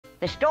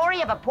The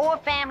story of a poor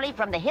family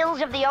from the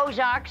hills of the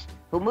Ozarks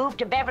who moved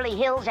to Beverly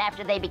Hills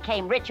after they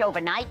became rich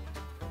overnight.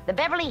 The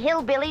Beverly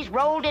Hillbillies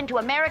rolled into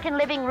American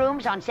living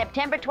rooms on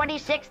September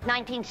 26,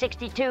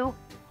 1962,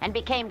 and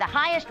became the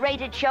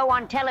highest-rated show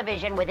on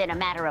television within a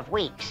matter of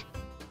weeks.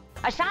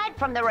 Aside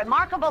from the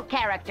remarkable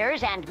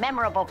characters and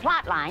memorable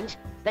plot lines,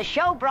 the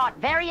show brought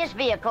various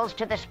vehicles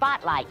to the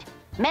spotlight,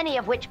 many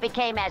of which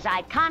became as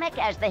iconic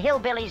as the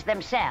Hillbillies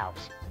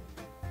themselves.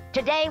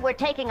 Today, we're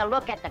taking a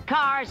look at the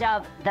cars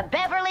of the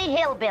Beverly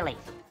Hillbillies.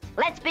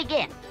 Let's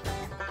begin.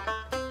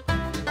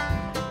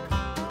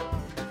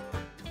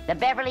 The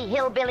Beverly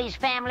Hillbillies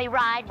family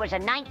ride was a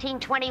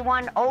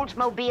 1921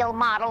 Oldsmobile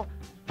model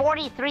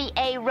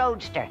 43A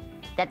Roadster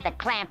that the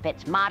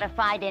Clampetts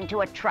modified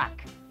into a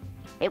truck.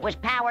 It was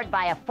powered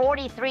by a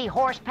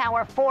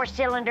 43-horsepower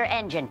four-cylinder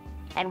engine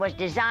and was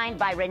designed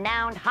by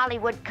renowned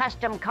Hollywood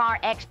custom car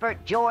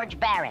expert George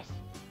Barris.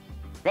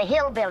 The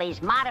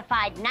Hillbillies'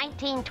 modified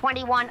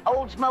 1921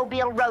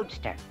 Oldsmobile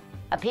Roadster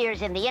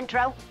appears in the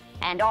intro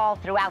and all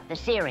throughout the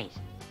series.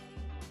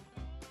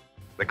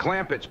 The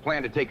Clampetts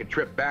plan to take a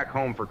trip back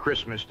home for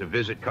Christmas to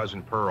visit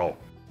Cousin Pearl.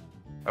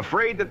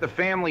 Afraid that the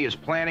family is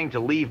planning to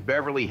leave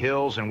Beverly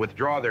Hills and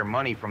withdraw their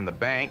money from the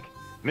bank,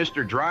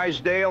 Mr.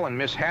 Drysdale and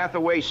Miss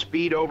Hathaway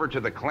speed over to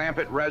the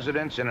Clampett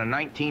residence in a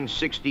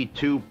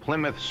 1962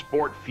 Plymouth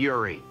Sport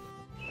Fury.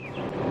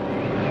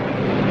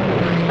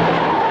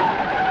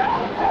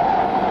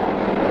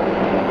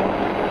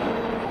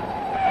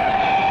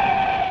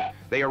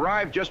 They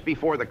arrive just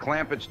before the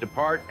Clampetts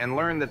depart and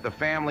learn that the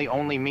family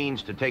only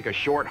means to take a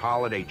short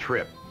holiday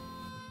trip.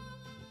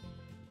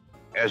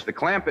 As the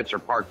Clampetts are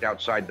parked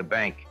outside the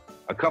bank,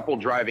 a couple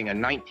driving a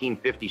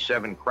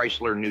 1957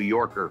 Chrysler New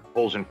Yorker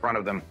pulls in front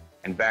of them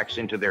and backs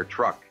into their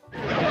truck.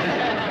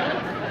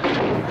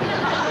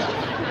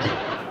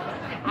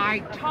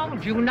 I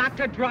told you not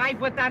to drive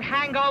with that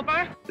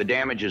hangover. The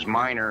damage is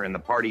minor and the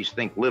parties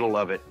think little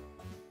of it.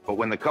 But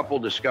when the couple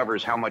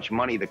discovers how much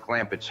money the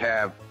Clampetts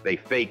have, they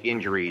fake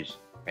injuries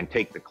and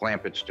take the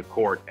Clampetts to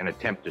court and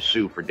attempt to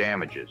sue for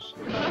damages.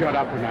 Shut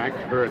up and act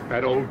hurt.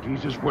 That old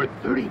geezer's worth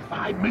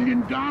 $35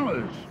 million.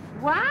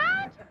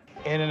 What?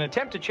 In an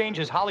attempt to change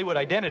his Hollywood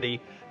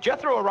identity,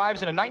 Jethro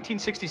arrives in a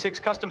 1966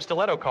 custom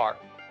stiletto car,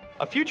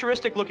 a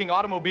futuristic-looking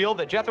automobile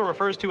that Jethro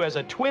refers to as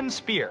a twin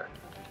spear.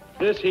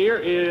 This here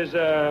is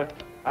a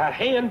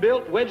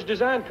hand-built,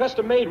 wedge-designed,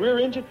 custom-made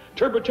rear-engine,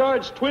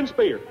 turbocharged twin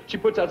spear. She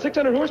puts out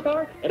 600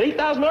 horsepower at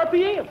 8,000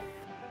 RPM.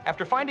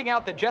 After finding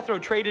out that Jethro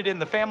traded in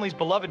the family's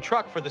beloved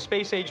truck for the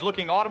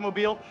space-age-looking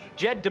automobile,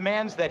 Jed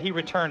demands that he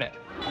return it.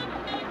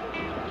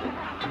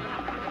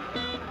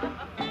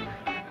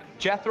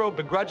 Jethro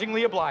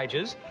begrudgingly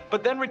obliges,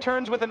 but then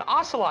returns with an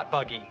ocelot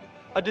buggy,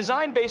 a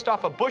design based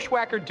off a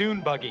bushwhacker dune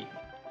buggy.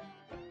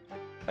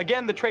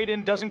 Again, the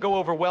trade-in doesn't go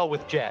over well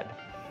with Jed.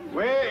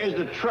 Where is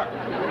the truck?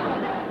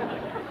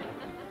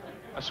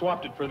 I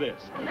swapped it for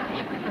this.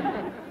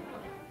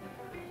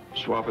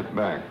 Swap it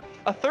back.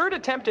 A third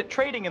attempt at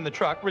trading in the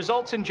truck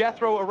results in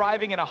Jethro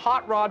arriving in a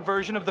hot rod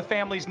version of the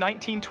family's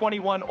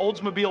 1921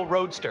 Oldsmobile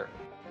Roadster.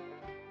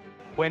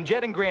 When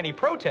Jed and Granny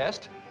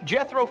protest,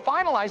 Jethro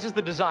finalizes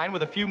the design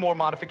with a few more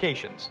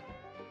modifications.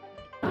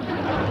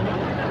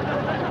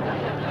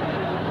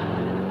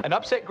 An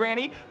upset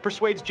Granny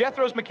persuades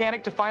Jethro's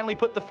mechanic to finally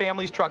put the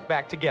family's truck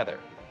back together.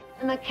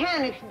 The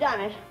mechanic's done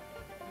it.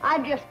 I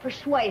just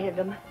persuaded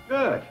him.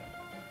 Good.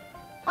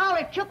 All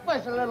it took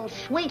was a little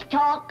sweet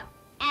talk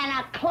and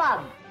a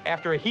club.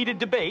 After a heated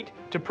debate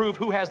to prove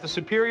who has the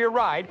superior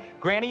ride,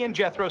 Granny and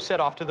Jethro set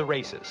off to the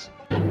races.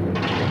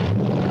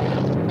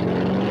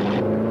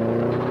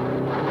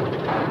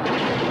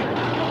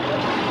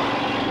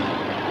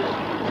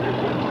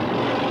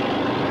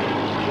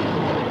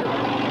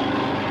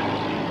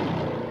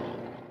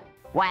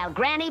 While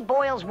Granny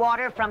boils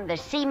water from the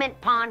cement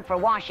pond for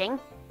washing,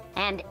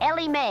 and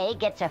Elly May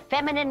gets a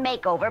feminine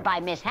makeover by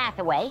Miss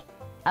Hathaway,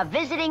 a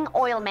visiting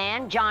oil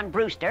man, John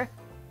Brewster,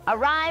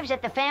 arrives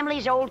at the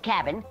family's old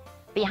cabin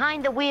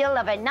behind the wheel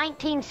of a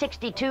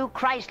 1962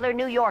 Chrysler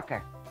New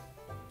Yorker.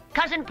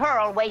 Cousin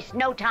Pearl wastes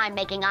no time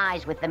making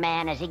eyes with the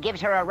man as he gives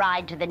her a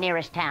ride to the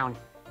nearest town,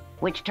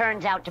 which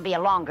turns out to be a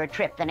longer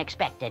trip than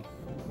expected.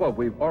 Well,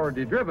 we've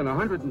already driven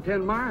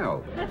 110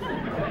 miles.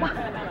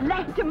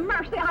 Land to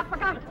mercy, I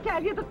forgot to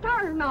tell you the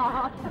turn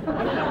off.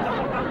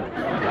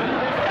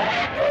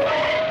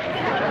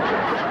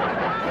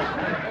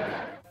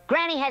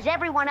 Granny has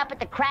everyone up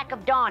at the crack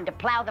of dawn to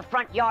plow the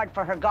front yard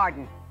for her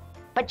garden.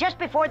 But just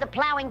before the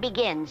plowing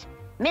begins,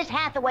 Miss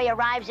Hathaway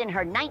arrives in her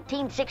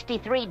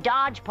 1963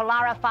 Dodge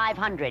Polara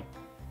 500,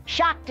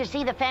 shocked to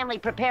see the family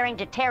preparing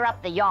to tear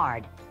up the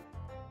yard.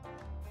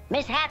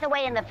 Miss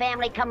Hathaway and the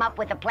family come up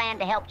with a plan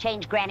to help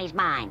change Granny's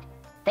mind.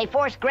 They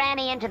force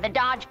Granny into the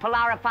Dodge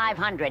Polara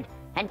 500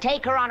 and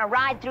take her on a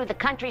ride through the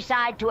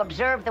countryside to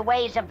observe the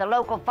ways of the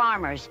local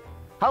farmers,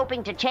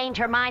 hoping to change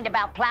her mind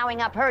about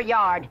plowing up her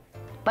yard,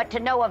 but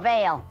to no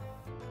avail.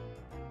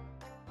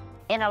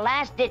 In a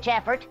last-ditch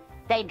effort,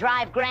 they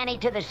drive Granny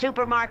to the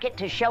supermarket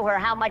to show her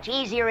how much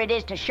easier it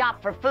is to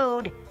shop for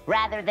food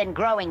rather than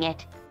growing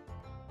it.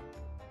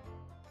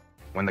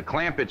 When the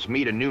Clampetts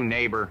meet a new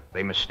neighbor,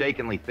 they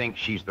mistakenly think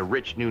she's the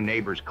rich new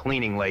neighbor's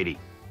cleaning lady.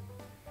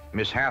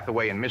 Miss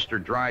Hathaway and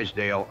Mr.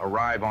 Drysdale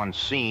arrive on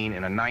scene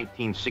in a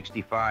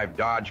 1965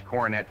 Dodge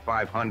Coronet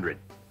 500.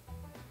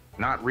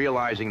 Not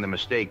realizing the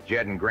mistake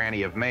Jed and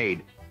Granny have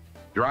made,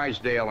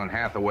 Drysdale and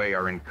Hathaway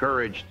are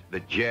encouraged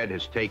that Jed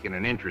has taken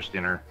an interest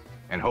in her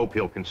and hope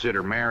he'll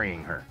consider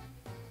marrying her.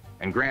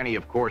 And Granny,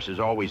 of course, is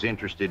always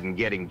interested in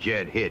getting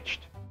Jed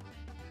hitched.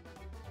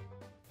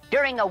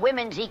 During a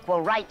women's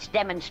equal rights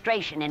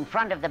demonstration in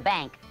front of the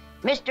bank,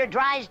 Mr.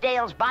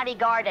 Drysdale's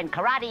bodyguard and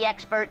karate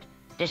expert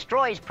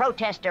destroys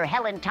protester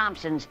Helen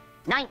Thompson's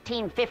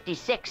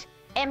 1956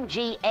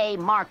 MGA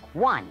Mark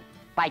I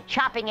by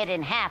chopping it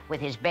in half with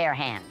his bare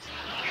hands.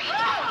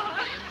 Oh,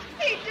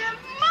 he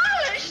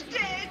demolished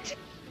it!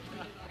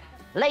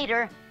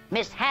 Later,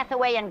 Miss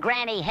Hathaway and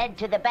Granny head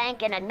to the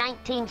bank in a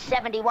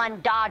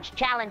 1971 Dodge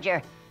Challenger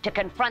to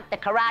confront the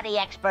karate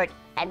expert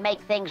and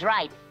make things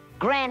right,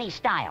 Granny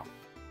style.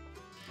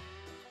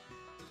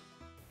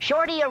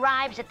 Shorty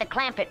arrives at the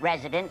Clampett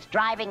residence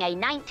driving a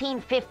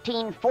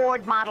 1915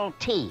 Ford Model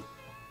T.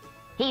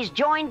 He's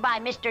joined by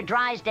Mr.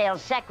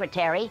 Drysdale's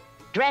secretary,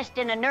 dressed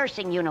in a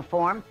nursing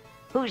uniform,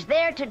 who's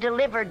there to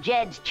deliver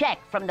Jed's check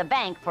from the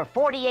bank for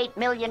 $48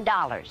 million.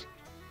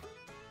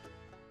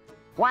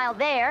 While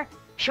there,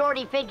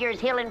 Shorty figures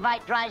he'll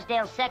invite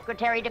Drysdale's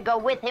secretary to go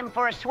with him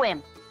for a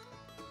swim.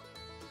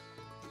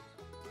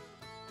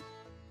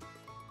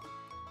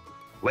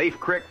 Leif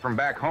Crick from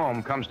back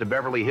home comes to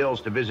Beverly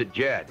Hills to visit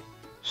Jed,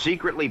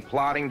 secretly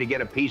plotting to get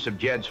a piece of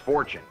Jed's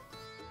fortune.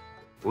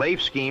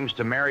 Leif schemes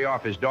to marry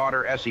off his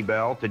daughter,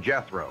 Essybelle, to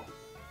Jethro.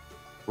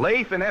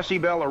 Leif and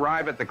Essybelle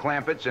arrive at the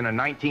Clampetts in a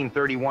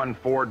 1931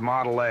 Ford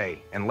Model A,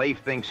 and Leif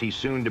thinks he's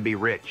soon to be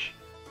rich.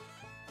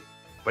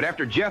 But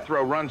after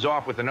Jethro runs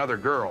off with another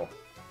girl,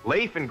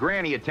 Leif and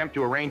Granny attempt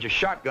to arrange a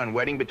shotgun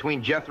wedding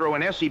between Jethro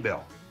and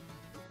Essybelle.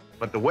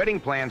 But the wedding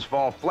plans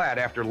fall flat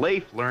after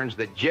Leif learns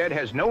that Jed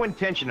has no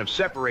intention of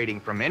separating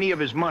from any of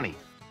his money.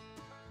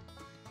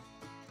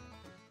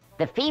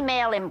 The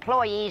female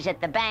employees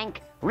at the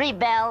bank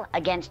rebel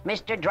against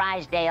Mr.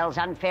 Drysdale's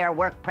unfair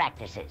work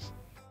practices.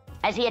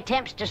 As he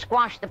attempts to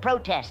squash the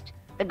protest,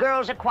 the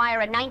girls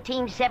acquire a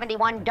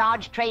 1971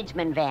 Dodge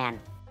Tradesman van,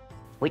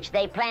 which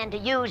they plan to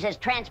use as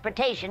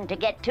transportation to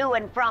get to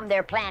and from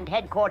their planned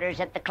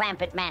headquarters at the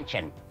Clampett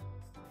mansion.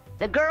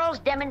 The girls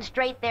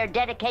demonstrate their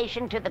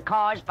dedication to the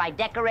cause by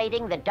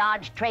decorating the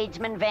Dodge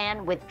Tradesman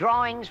van with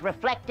drawings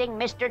reflecting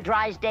Mr.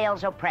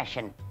 Drysdale's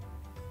oppression.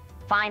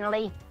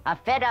 Finally, a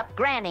fed-up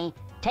Granny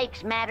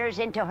takes matters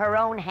into her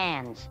own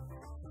hands.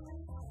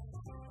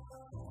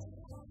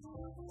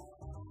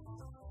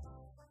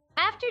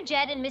 After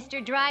Jed and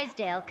Mr.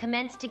 Drysdale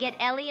commence to get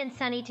Elly and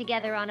Sonny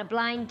together on a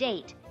blind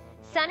date,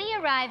 Sonny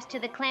arrives to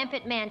the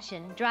Clampett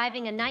mansion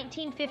driving a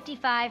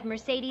 1955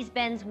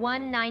 Mercedes-Benz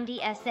 190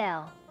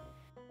 SL.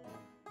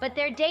 But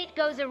their date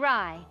goes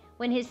awry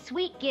when his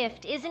sweet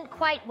gift isn't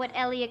quite what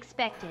Elly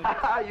expected.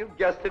 You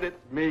guessed it,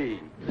 it's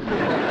me.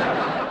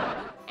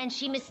 And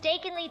she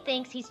mistakenly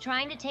thinks he's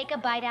trying to take a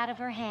bite out of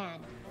her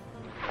hand.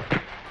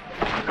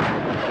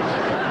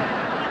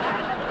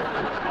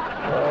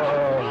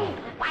 Hey,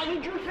 why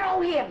did you throw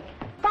him?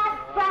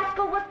 That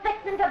rascal was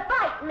fixing to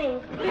bite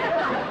me.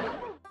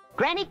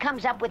 Granny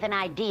comes up with an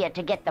idea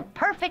to get the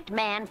perfect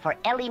man for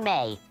Elly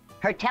May,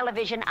 her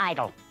television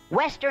idol,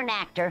 Western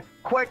actor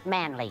Quirt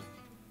Manley.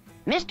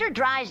 Mr.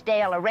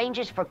 Drysdale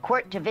arranges for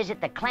Quirt to visit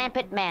the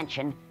Clampett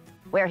mansion,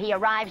 where he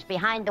arrives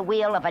behind the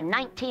wheel of a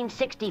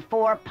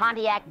 1964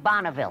 Pontiac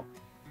Bonneville,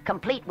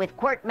 complete with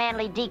Quirt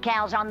Manley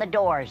decals on the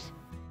doors.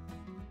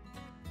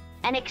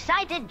 An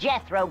excited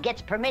Jethro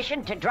gets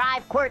permission to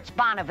drive Quirt's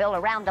Bonneville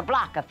around the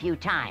block a few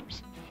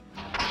times.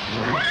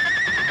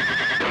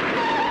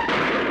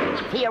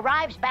 He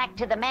arrives back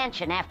to the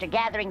mansion after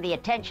gathering the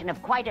attention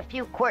of quite a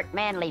few Quirt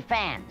Manley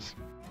fans.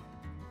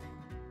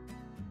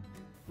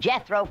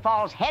 Jethro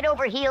falls head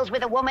over heels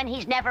with a woman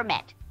he's never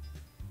met,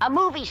 a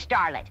movie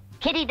starlet,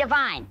 Kitty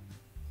Devine.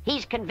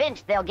 He's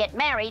convinced they'll get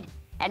married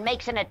and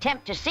makes an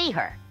attempt to see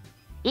her,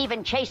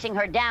 even chasing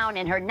her down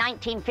in her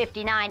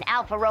 1959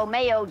 Alfa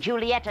Romeo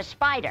Giulietta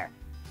Spider.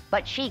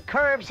 But she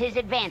curves his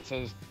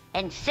advances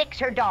and sicks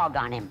her dog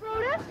on him.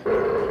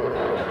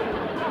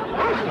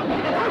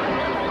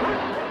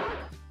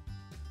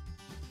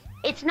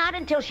 It's not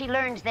until she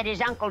learns that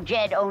his Uncle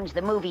Jed owns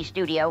the movie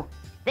studio,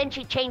 then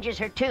she changes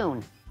her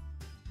tune.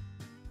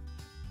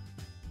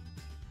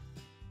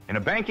 In a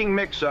banking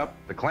mix-up,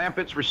 the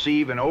Clampetts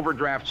receive an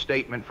overdraft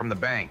statement from the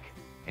bank,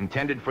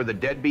 intended for the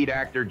deadbeat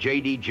actor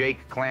J.D.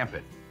 Jake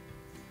Clampett.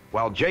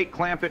 While Jake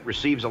Clampett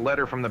receives a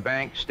letter from the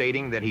bank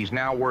stating that he's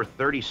now worth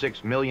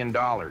 $36 million.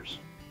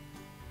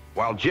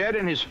 While Jed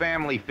and his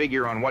family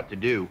figure on what to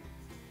do,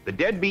 the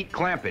deadbeat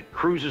Clampett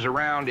cruises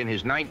around in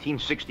his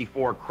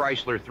 1964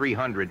 Chrysler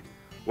 300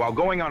 while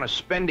going on a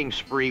spending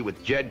spree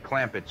with Jed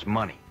Clampett's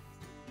money.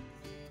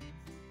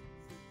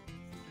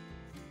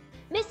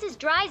 Mrs.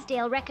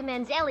 Drysdale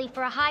recommends Elly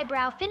for a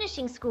highbrow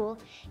finishing school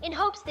in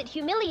hopes that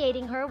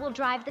humiliating her will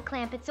drive the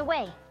Clampetts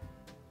away.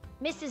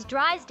 Mrs.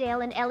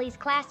 Drysdale and Elly's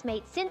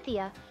classmate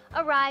Cynthia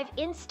arrive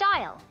in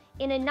style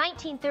in a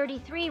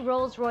 1933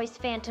 Rolls-Royce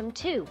Phantom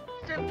II.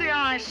 Cynthia,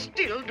 I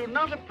still do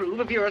not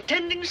approve of your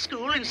attending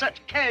school in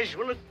such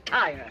casual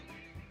attire.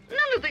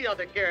 None of the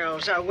other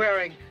girls are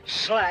wearing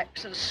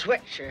slacks and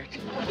sweatshirts.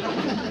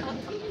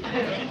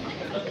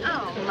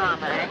 Oh,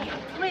 Mama,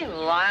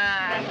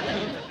 relax.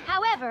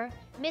 However,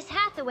 Miss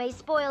Hathaway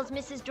spoils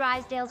Mrs.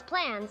 Drysdale's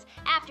plans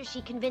after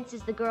she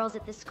convinces the girls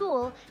at the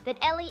school that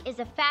Elly is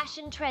a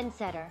fashion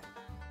trendsetter.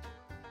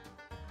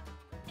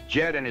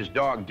 Jed and his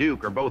dog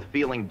Duke are both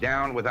feeling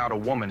down without a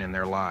woman in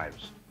their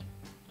lives.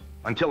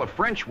 Until a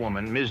French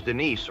woman, Ms.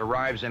 Denise,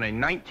 arrives in a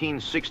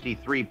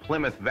 1963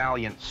 Plymouth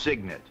Valiant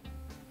Signet,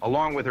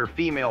 along with her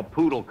female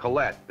poodle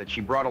Colette that she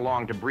brought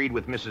along to breed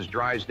with Mrs.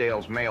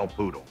 Drysdale's male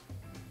poodle.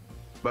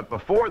 But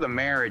before the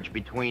marriage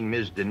between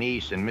Ms.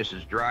 Denise and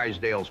Mrs.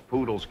 Drysdale's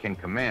poodles can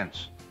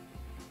commence,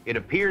 it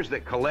appears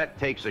that Colette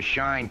takes a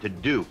shine to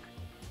Duke,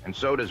 and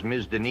so does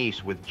Ms.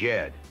 Denise with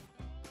Jed.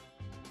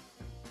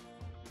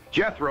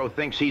 Jethro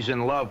thinks he's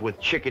in love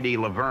with Chickadee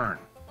LeBaron,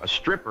 a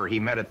stripper he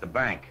met at the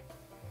bank.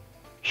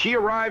 She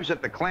arrives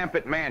at the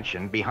Clampett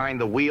mansion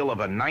behind the wheel of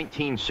a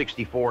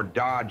 1964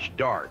 Dodge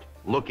Dart,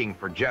 looking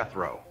for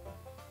Jethro.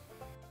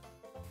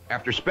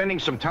 After spending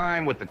some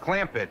time with the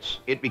Clampetts,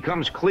 it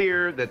becomes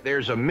clear that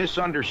there's a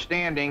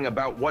misunderstanding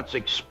about what's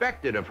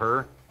expected of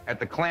her at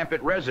the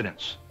Clampett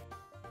residence.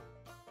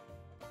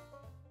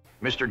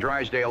 Mr.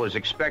 Drysdale is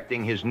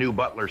expecting his new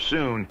butler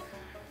soon,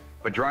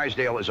 but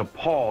Drysdale is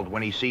appalled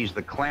when he sees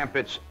the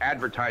Clampetts'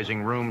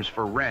 advertising rooms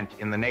for rent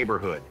in the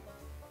neighborhood.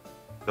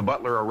 The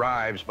butler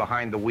arrives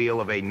behind the wheel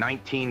of a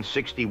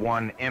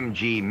 1961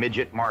 MG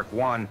Midget Mark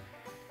I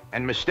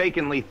and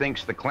mistakenly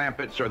thinks the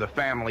Clampetts are the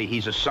family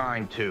he's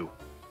assigned to.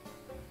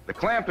 The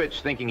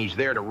Clampetts, thinking he's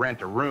there to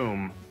rent a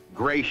room,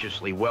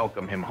 graciously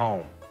welcome him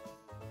home.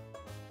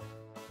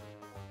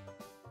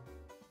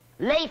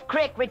 Leif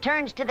Crick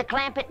returns to the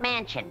Clampett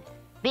mansion,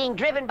 being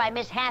driven by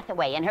Miss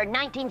Hathaway in her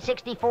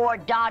 1964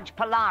 Dodge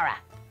Polara.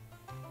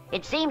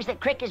 It seems that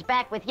Crick is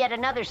back with yet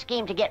another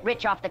scheme to get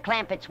rich off the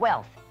Clampetts'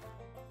 wealth.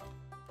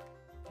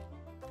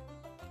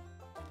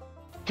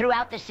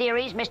 Throughout the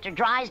series, Mr.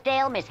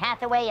 Drysdale, Miss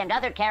Hathaway, and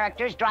other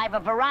characters drive a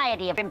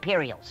variety of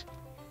Imperials,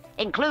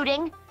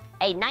 including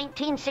a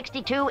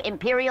 1962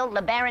 Imperial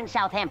LeBaron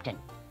Southampton,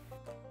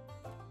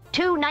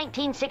 two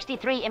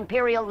 1963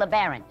 Imperial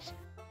LeBarons,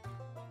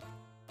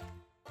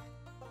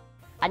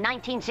 a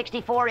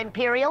 1964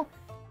 Imperial,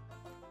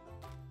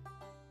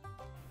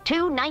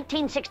 two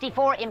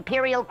 1964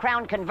 Imperial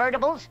Crown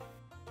Convertibles,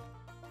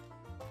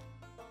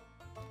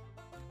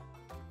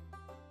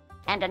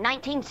 and a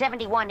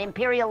 1971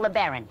 Imperial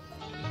LeBaron.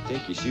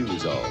 Take your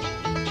shoes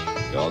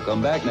off. Y'all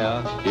come back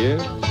now. Here.